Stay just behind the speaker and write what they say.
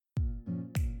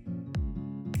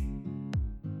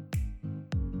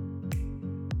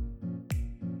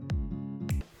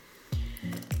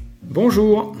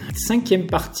Bonjour, 5e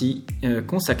partie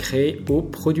consacrée aux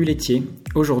produits laitiers.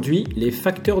 Aujourd'hui, les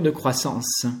facteurs de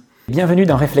croissance. Bienvenue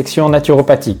dans Réflexion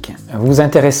naturopathique. Vous vous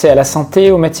intéressez à la santé,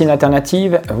 aux médecines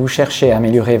alternatives, vous cherchez à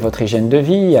améliorer votre hygiène de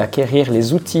vie, à acquérir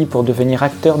les outils pour devenir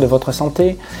acteur de votre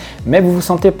santé, mais vous vous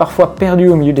sentez parfois perdu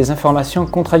au milieu des informations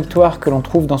contradictoires que l'on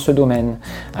trouve dans ce domaine.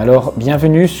 Alors,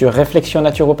 bienvenue sur Réflexion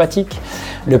naturopathique,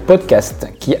 le podcast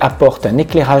qui apporte un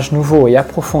éclairage nouveau et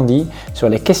approfondi sur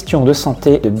les questions de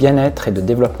santé, de bien-être et de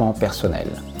développement personnel.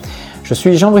 Je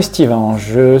suis Jean-Brice Stivan,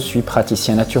 je suis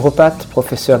praticien naturopathe,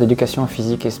 professeur d'éducation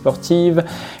physique et sportive,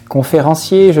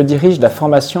 conférencier, je dirige la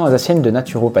formation alsacienne de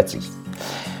naturopathie.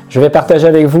 Je vais partager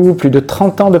avec vous plus de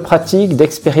 30 ans de pratique,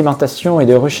 d'expérimentation et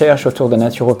de recherche autour de la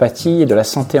naturopathie et de la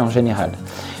santé en général.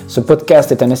 Ce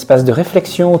podcast est un espace de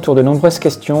réflexion autour de nombreuses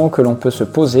questions que l'on peut se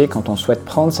poser quand on souhaite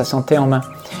prendre sa santé en main.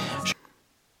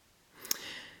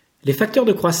 Les facteurs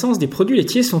de croissance des produits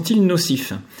laitiers sont-ils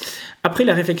nocifs ? Après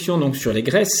la réflexion donc sur les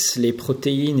graisses, les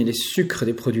protéines et les sucres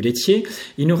des produits laitiers,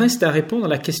 il nous reste à répondre à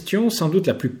la question sans doute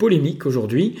la plus polémique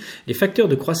aujourd'hui. Les facteurs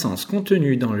de croissance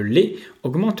contenus dans le lait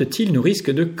augmentent-ils nos risques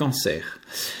de cancer ?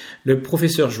 Le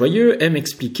professeur Joyeux aime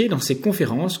expliquer dans ses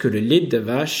conférences que le lait de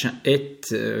vache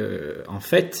est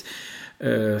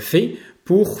fait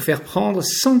pour faire prendre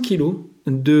 100 kg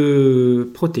de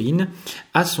protéines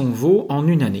à son veau en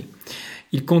une année.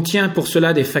 Il contient pour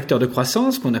cela des facteurs de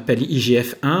croissance qu'on appelle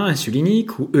IGF-1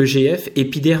 insulinique ou EGF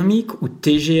épidermique ou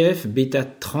TGF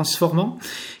bêta-transformant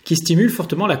qui stimulent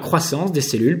fortement la croissance des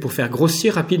cellules pour faire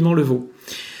grossir rapidement le veau.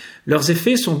 Leurs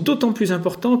effets sont d'autant plus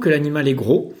importants que l'animal est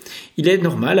gros. Il est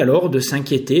normal alors de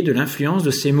s'inquiéter de l'influence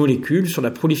de ces molécules sur la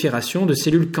prolifération de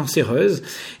cellules cancéreuses,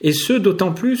 et ce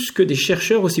d'autant plus que des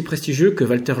chercheurs aussi prestigieux que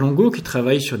Walter Longo, qui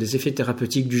travaille sur des effets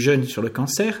thérapeutiques du jeûne sur le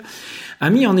cancer,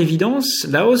 a mis en évidence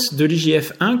la hausse de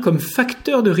l'IGF-1 comme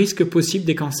facteur de risque possible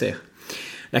des cancers.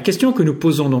 La question que nous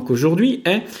posons donc aujourd'hui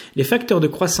est: les facteurs de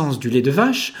croissance du lait de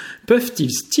vache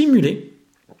peuvent-ils stimuler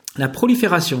la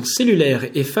prolifération cellulaire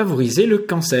et favoriser le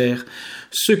cancer?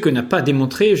 Ce que n'a pas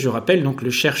démontré, je rappelle donc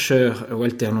le chercheur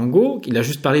Walter Longo, il a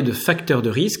juste parlé de facteurs de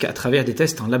risque à travers des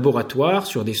tests en laboratoire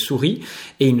sur des souris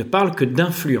et il ne parle que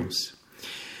d'influence.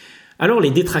 Alors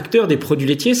les détracteurs des produits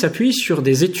laitiers s'appuient sur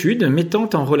des études mettant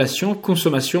en relation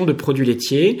consommation de produits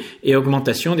laitiers et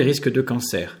augmentation des risques de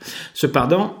cancer.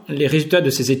 Cependant, les résultats de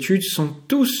ces études sont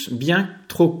tous bien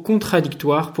trop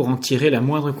contradictoires pour en tirer la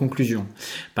moindre conclusion.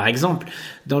 Par exemple,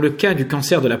 dans le cas du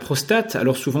cancer de la prostate,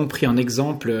 alors souvent pris en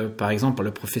exemple par exemple par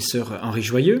le professeur Henri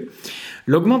Joyeux,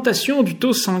 l'augmentation du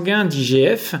taux sanguin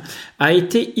d'IGF a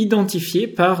été identifiée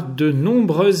par de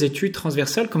nombreuses études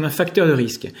transversales comme un facteur de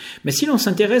risque. Mais si l'on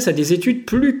s'intéresse à des études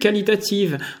plus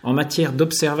qualitatives en matière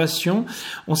d'observation,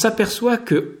 on s'aperçoit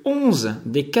que 11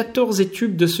 des 14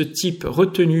 études de ce type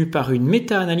retenues par une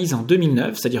méta-analyse en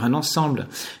 2009, c'est-à-dire un ensemble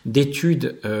d'études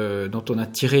dont on a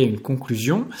tiré une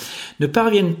conclusion, ne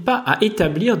parviennent pas à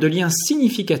établir de lien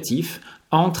significatif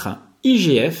entre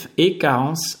IGF et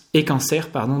cancer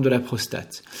de la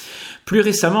prostate. Plus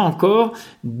récemment encore,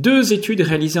 2 études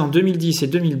réalisées en 2010 et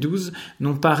 2012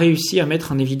 n'ont pas réussi à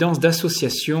mettre en évidence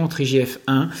d'association entre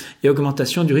IGF-1 et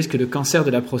augmentation du risque de cancer de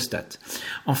la prostate.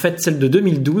 En fait, celle de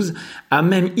 2012 a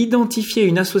même identifié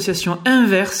une association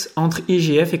inverse entre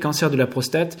IGF et cancer de la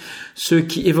prostate, ce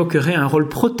qui évoquerait un rôle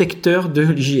protecteur de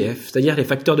l'IGF, c'est-à-dire les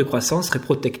facteurs de croissance seraient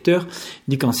protecteurs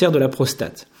du cancer de la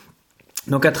prostate.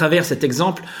 Donc à travers cet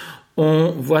exemple,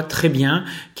 on voit très bien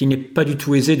qu'il n'est pas du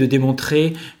tout aisé de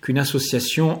démontrer qu'une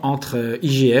association entre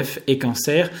IGF et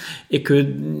cancer et que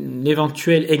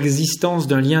l'éventuelle existence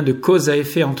d'un lien de cause à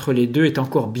effet entre les deux est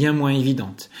encore bien moins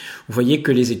évidente. Vous voyez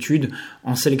que les études,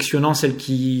 en sélectionnant celles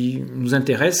qui nous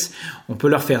intéressent, on peut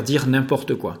leur faire dire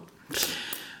n'importe quoi.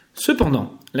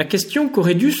 Cependant, la question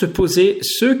qu'auraient dû se poser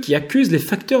ceux qui accusent les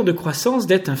facteurs de croissance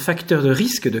d'être un facteur de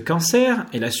risque de cancer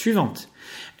est la suivante.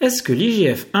 Est-ce que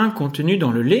l'IGF-1 contenu dans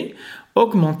le lait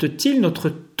augmente-t-il notre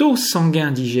taux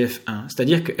sanguin d'IGF-1 ?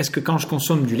 C'est-à-dire que est-ce que quand je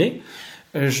consomme du lait,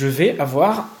 je vais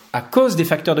avoir, à cause des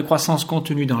facteurs de croissance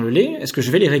contenus dans le lait, est-ce que je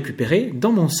vais les récupérer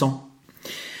dans mon sang ?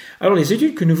 Alors les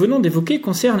études que nous venons d'évoquer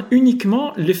concernent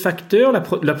uniquement les facteurs,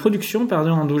 la production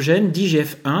endogène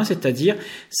d'IGF-1, c'est-à-dire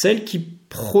celle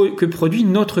que produit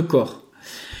notre corps.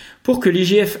 Pour que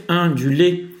l'IGF-1 du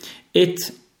lait ait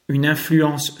une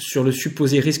influence sur le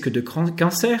supposé risque de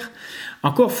cancer,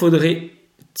 encore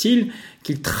faudrait-il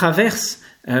qu'il traverse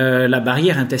la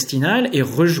barrière intestinale et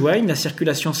rejoigne la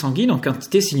circulation sanguine en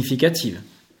quantité significative.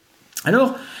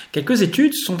 Alors, quelques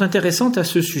études sont intéressantes à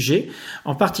ce sujet,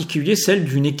 en particulier celle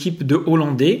d'une équipe de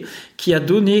Hollandais qui a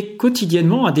donné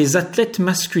quotidiennement à des athlètes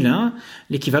masculins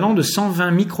l'équivalent de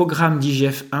 120 microgrammes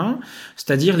d'IGF-1,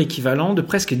 c'est-à-dire l'équivalent de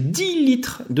presque 10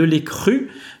 litres de lait cru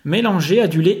mélangé à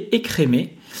du lait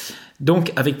écrémé,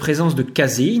 donc avec présence de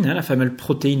caséine, la fameuse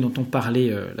protéine dont on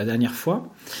parlait la dernière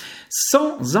fois,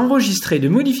 sans enregistrer de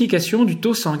modification du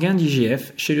taux sanguin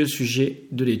d'IGF chez le sujet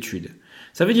de l'étude.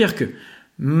 Ça veut dire que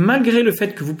malgré le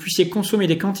fait que vous puissiez consommer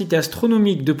des quantités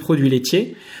astronomiques de produits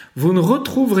laitiers, vous ne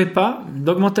retrouverez pas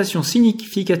d'augmentation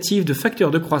significative de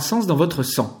facteurs de croissance dans votre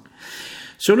sang.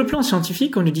 Sur le plan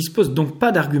scientifique, on ne dispose donc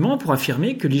pas d'arguments pour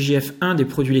affirmer que l'IGF-1 des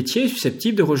produits laitiers est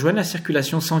susceptible de rejoindre la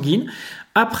circulation sanguine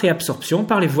après absorption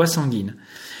par les voies sanguines.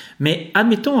 Mais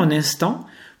admettons un instant,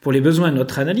 pour les besoins de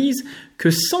notre analyse, que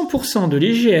 100% de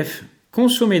l'IGF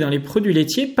consommé dans les produits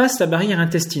laitiers passe la barrière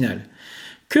intestinale.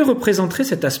 Que représenterait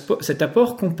cet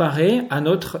apport comparé à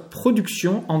notre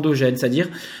production endogène, c'est-à-dire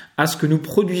à ce que nous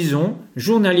produisons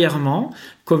journalièrement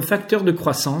comme facteur de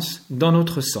croissance dans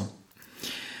notre sang?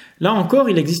 Là encore,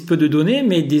 il existe peu de données,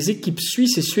 mais des équipes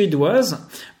suisses et suédoises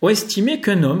ont estimé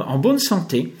qu'un homme en bonne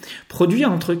santé produit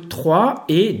entre 3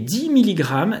 et 10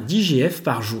 mg d'IGF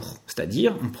par jour,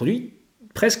 c'est-à-dire on produit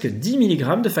presque 10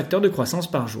 mg de facteurs de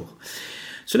croissance par jour.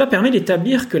 Cela permet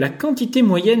d'établir que la quantité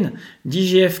moyenne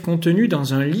d'IGF contenue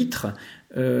dans un litre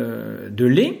de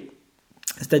lait,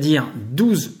 c'est-à-dire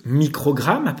 12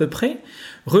 microgrammes à peu près,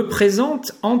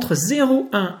 représente entre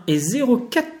 0,1 et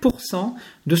 0,4%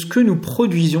 de ce que nous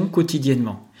produisons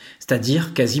quotidiennement,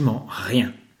 c'est-à-dire quasiment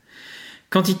rien.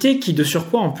 Quantité qui, de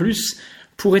surcroît en plus,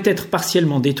 pourrait être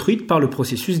partiellement détruite par le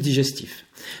processus digestif.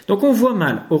 Donc on voit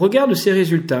mal, au regard de ces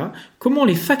résultats, comment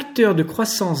les facteurs de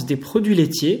croissance des produits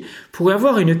laitiers pourraient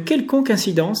avoir une quelconque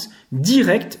incidence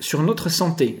directe sur notre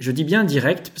santé. Je dis bien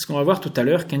directe, parce qu'on va voir tout à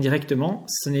l'heure qu'indirectement,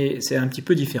 c'est un petit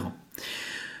peu différent.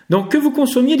 Donc que vous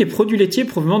consommiez des produits laitiers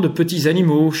provenant de petits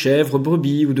animaux, chèvres,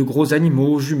 brebis, ou de gros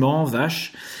animaux, juments,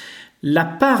 vaches, la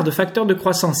part de facteurs de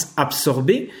croissance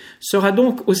absorbés sera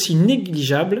donc aussi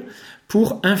négligeable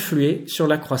pour influer sur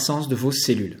la croissance de vos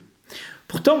cellules.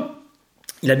 Pourtant,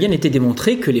 il a bien été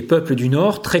démontré que les peuples du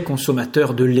Nord, très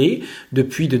consommateurs de lait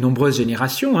depuis de nombreuses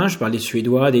générations, je parle des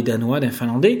Suédois, des Danois, des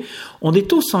Finlandais, ont des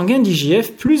taux sanguins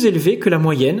d'IGF plus élevés que la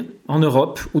moyenne en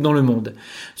Europe ou dans le monde,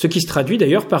 ce qui se traduit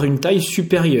d'ailleurs par une taille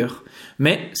supérieure,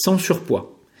 mais sans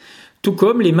surpoids. Tout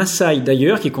comme les Maasai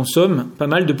d'ailleurs qui consomment pas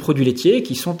mal de produits laitiers et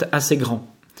qui sont assez grands.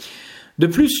 De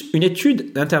plus, une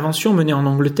étude d'intervention menée en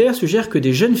Angleterre suggère que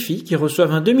des jeunes filles qui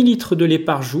reçoivent un demi-litre de lait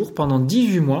par jour pendant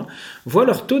 18 mois voient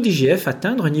leur taux d'IGF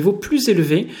atteindre un niveau plus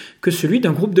élevé que celui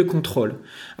d'un groupe de contrôle.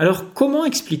 Alors, comment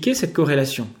expliquer cette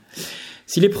corrélation ?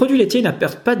 Si les produits laitiers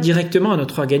n'apportent pas directement à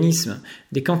notre organisme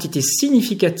des quantités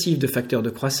significatives de facteurs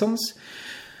de croissance,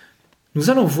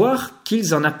 nous allons voir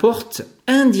qu'ils en apportent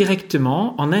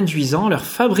indirectement en induisant leur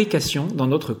fabrication dans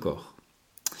notre corps.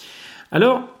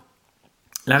 Alors,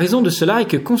 la raison de cela est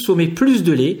que consommer plus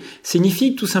de lait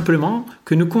signifie tout simplement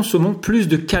que nous consommons plus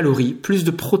de calories, plus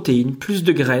de protéines, plus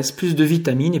de graisses, plus de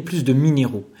vitamines et plus de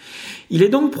minéraux. Il est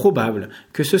donc probable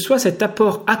que ce soit cet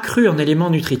apport accru en éléments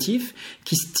nutritifs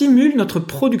qui stimule notre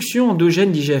production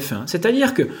endogène d'IGF-1.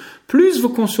 C'est-à-dire que plus vous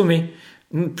consommez,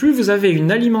 plus vous avez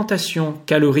une alimentation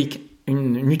calorique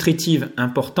nutritive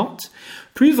importante,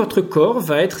 plus votre corps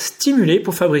va être stimulé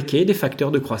pour fabriquer des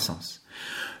facteurs de croissance.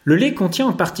 Le lait contient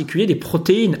en particulier des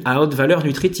protéines à haute valeur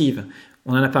nutritive.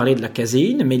 On en a parlé de la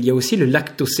caséine, mais il y a aussi le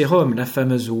lactosérum, la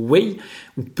fameuse whey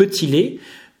ou petit lait,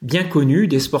 bien connu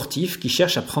des sportifs qui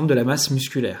cherchent à prendre de la masse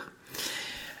musculaire.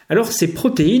 Alors ces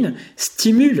protéines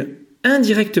stimulent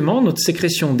indirectement notre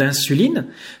sécrétion d'insuline,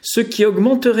 ce qui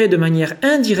augmenterait de manière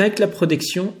indirecte la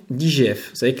production d'IGF.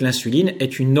 Vous savez que l'insuline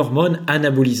est une hormone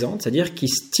anabolisante, c'est-à-dire qui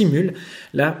stimule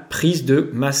la prise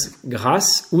de masse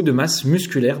grasse ou de masse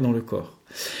musculaire dans le corps.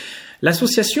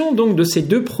 L'association donc de ces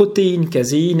deux protéines,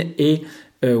 caséine et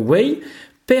whey,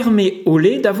 permet au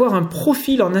lait d'avoir un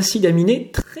profil en acides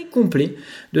aminés très complet,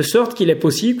 de sorte qu'il est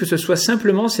possible que ce soit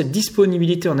simplement cette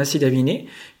disponibilité en acides aminés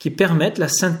qui permette la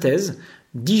synthèse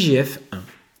d'IGF-1.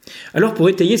 Alors pour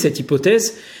étayer cette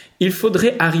hypothèse, il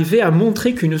faudrait arriver à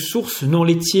montrer qu'une source non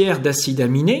laitière d'acides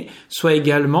aminés soit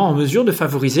également en mesure de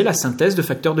favoriser la synthèse de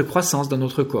facteurs de croissance dans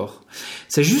notre corps.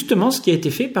 C'est justement ce qui a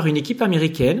été fait par une équipe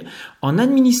américaine en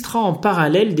administrant en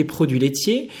parallèle des produits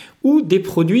laitiers ou des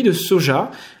produits de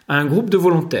soja à un groupe de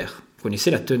volontaires. Vous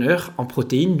connaissez la teneur en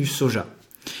protéines du soja.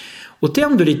 Au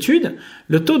terme de l'étude,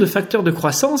 le taux de facteurs de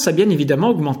croissance a bien évidemment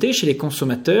augmenté chez les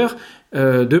consommateurs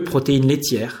de protéines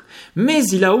laitières, mais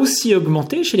il a aussi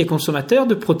augmenté chez les consommateurs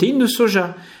de protéines de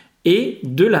soja. Et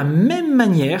de la même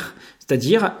manière,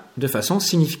 c'est-à-dire de façon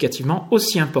significativement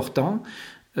aussi importante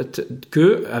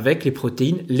qu'avec les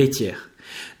protéines laitières.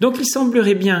 Donc il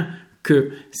semblerait bien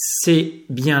que c'est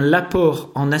bien l'apport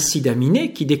en acides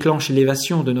aminés qui déclenche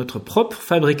l'élévation de notre propre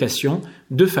fabrication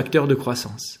de facteurs de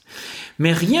croissance.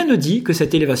 Mais rien ne dit que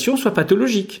cette élévation soit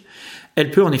pathologique.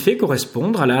 Elle peut en effet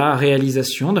correspondre à la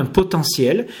réalisation d'un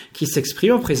potentiel qui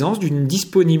s'exprime en présence d'une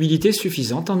disponibilité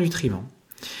suffisante en nutriments.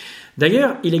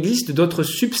 D'ailleurs, il existe d'autres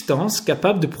substances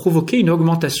capables de provoquer une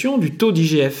augmentation du taux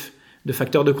d'IGF, de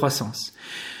facteurs de croissance.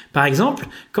 Par exemple,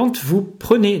 quand vous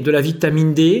prenez de la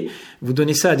vitamine D, vous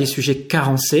donnez ça à des sujets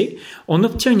carencés, on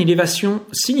obtient une élévation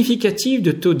significative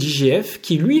de taux d'IGF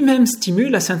qui lui-même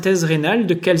stimule la synthèse rénale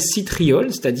de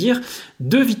calcitriol, c'est-à-dire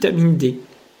de vitamine D.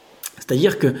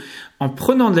 C'est-à-dire que en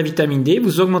prenant de la vitamine D,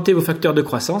 vous augmentez vos facteurs de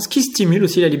croissance qui stimulent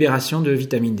aussi la libération de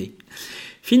vitamine D.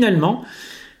 Finalement,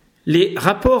 les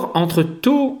rapports entre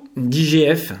taux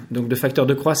d'IGF, donc de facteurs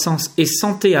de croissance, et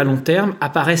santé à long terme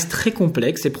apparaissent très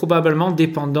complexes et probablement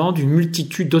dépendants d'une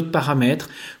multitude d'autres paramètres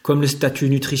comme le statut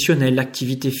nutritionnel,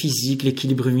 l'activité physique,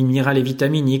 l'équilibre minéral et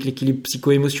vitaminique, l'équilibre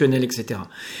psycho-émotionnel, etc.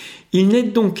 Il n'est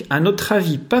donc, à notre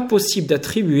avis, pas possible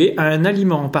d'attribuer à un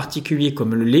aliment en particulier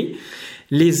comme le lait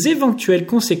les éventuelles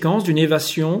conséquences d'une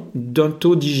élévation d'un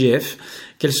taux d'IGF,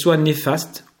 qu'elle soit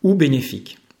néfaste ou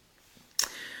bénéfique.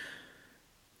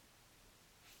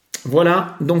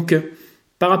 Voilà, donc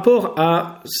par rapport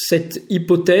à cette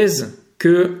hypothèse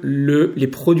que les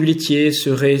produits laitiers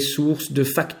seraient source de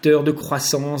facteurs de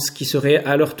croissance qui seraient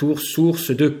à leur tour source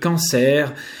de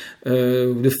cancer,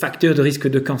 de facteurs de risque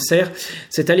de cancer,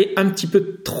 c'est allé un petit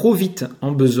peu trop vite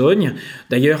en besogne.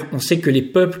 D'ailleurs, on sait que les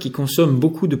peuples qui consomment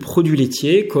beaucoup de produits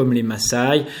laitiers, comme les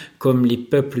Maasai, comme les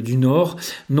peuples du Nord,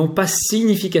 n'ont pas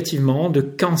significativement de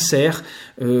cancer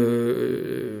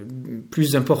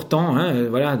plus important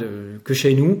que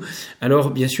chez nous.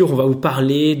 Alors, bien sûr, on va vous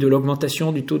parler de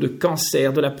l'augmentation du taux de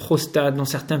cancer de la prostate dans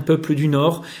certains peuples du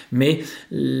Nord, mais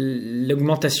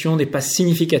l'augmentation n'est pas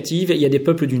significative. Il y a des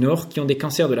peuples du Nord qui ont des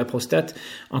cancers de la prostate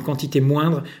en quantité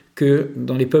moindre que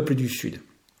dans les peuples du Sud.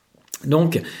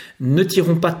 Donc, ne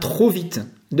tirons pas trop vite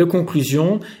de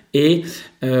conclusions et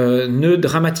ne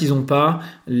dramatisons pas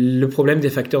le problème des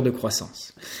facteurs de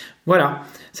croissance. Voilà,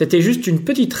 c'était juste une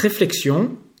petite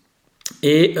réflexion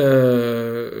et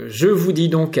je vous dis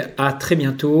donc à très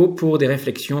bientôt pour des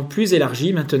réflexions plus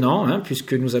élargies maintenant,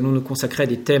 puisque nous allons nous consacrer à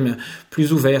des thèmes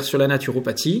plus ouverts sur la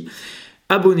naturopathie.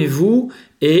 Abonnez-vous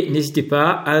et n'hésitez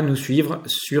pas à nous suivre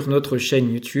sur notre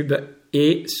chaîne YouTube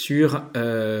et sur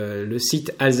le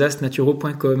site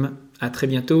alsacenaturo.com. À très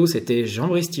bientôt, c'était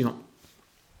Jean-Brice Thivan.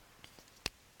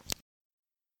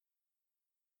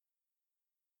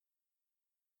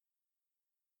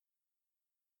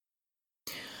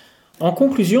 En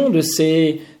conclusion de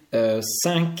ces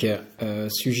 5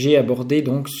 sujets abordés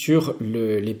donc sur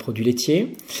les produits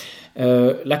laitiers,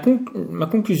 ma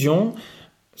conclusion,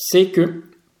 c'est que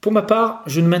pour ma part,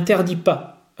 je ne m'interdis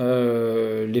pas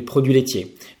les produits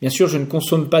laitiers. Bien sûr, je ne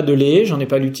consomme pas de lait, j'en ai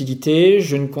pas l'utilité,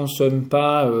 je ne consomme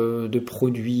pas de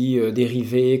produits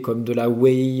dérivés comme de la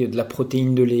whey, de la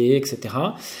protéine de lait, etc.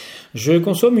 Je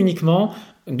consomme uniquement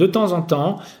de temps en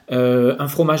temps un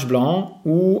fromage blanc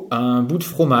ou un bout de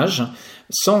fromage,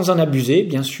 sans en abuser,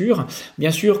 bien sûr.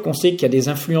 Bien sûr qu'on sait qu'il y a des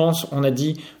influences, on a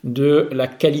dit, de la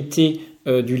qualité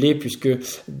du lait, puisque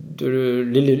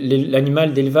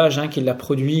l'animal d'élevage qui l'a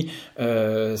produit,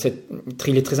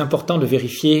 il est très important de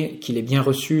vérifier qu'il ait bien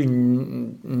reçu un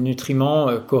nutriment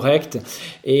correct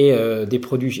et des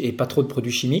produits et pas trop de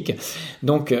produits chimiques.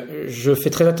 Donc je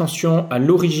fais très attention à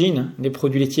l'origine des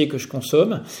produits laitiers que je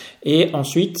consomme, et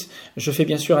ensuite je fais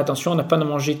bien sûr attention à ne pas en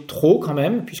manger trop quand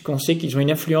même, puisqu'on sait qu'ils ont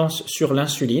une influence sur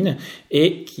l'insuline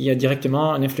et qu'il y a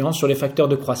directement une influence sur les facteurs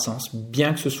de croissance,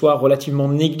 bien que ce soit relativement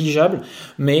négligeable.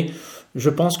 Mais je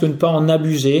pense que ne pas en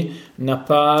abuser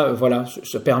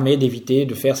se permet d'éviter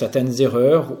de faire certaines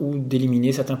erreurs ou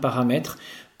d'éliminer certains paramètres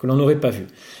que l'on n'aurait pas vus.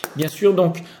 Bien sûr,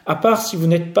 donc, à part si vous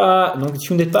n'êtes pas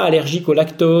allergique au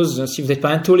lactose, si vous n'êtes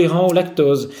pas intolérant au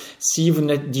lactose, si vous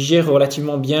digérez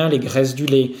relativement bien les graisses du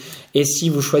lait, et si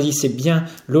vous choisissez bien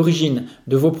l'origine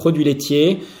de vos produits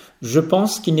laitiers, je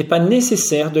pense qu'il n'est pas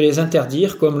nécessaire de les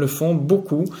interdire comme le font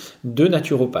beaucoup de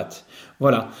naturopathes.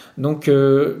 Voilà, donc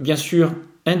bien sûr,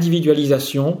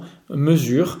 individualisation,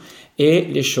 mesure, et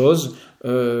les choses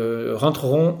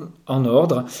rentreront en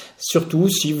ordre, surtout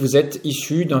si vous êtes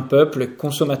issu d'un peuple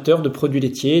consommateur de produits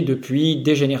laitiers depuis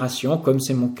des générations, comme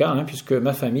c'est mon cas, puisque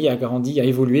ma famille a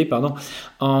évolué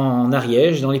en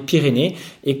Ariège, dans les Pyrénées,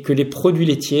 et que les produits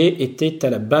laitiers étaient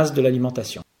à la base de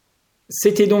l'alimentation.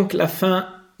 C'était donc la fin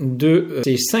de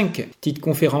ces 5 petites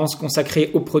conférences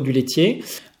consacrées aux produits laitiers.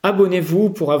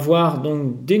 Abonnez-vous pour avoir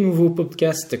donc des nouveaux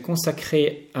podcasts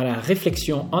consacrés à la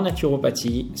réflexion en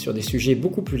naturopathie sur des sujets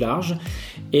beaucoup plus larges.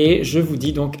 Et je vous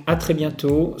dis donc à très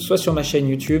bientôt, soit sur ma chaîne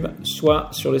YouTube, soit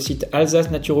sur le site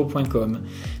alsacenaturo.com.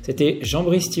 C'était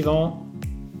Jean-Brice Thivan.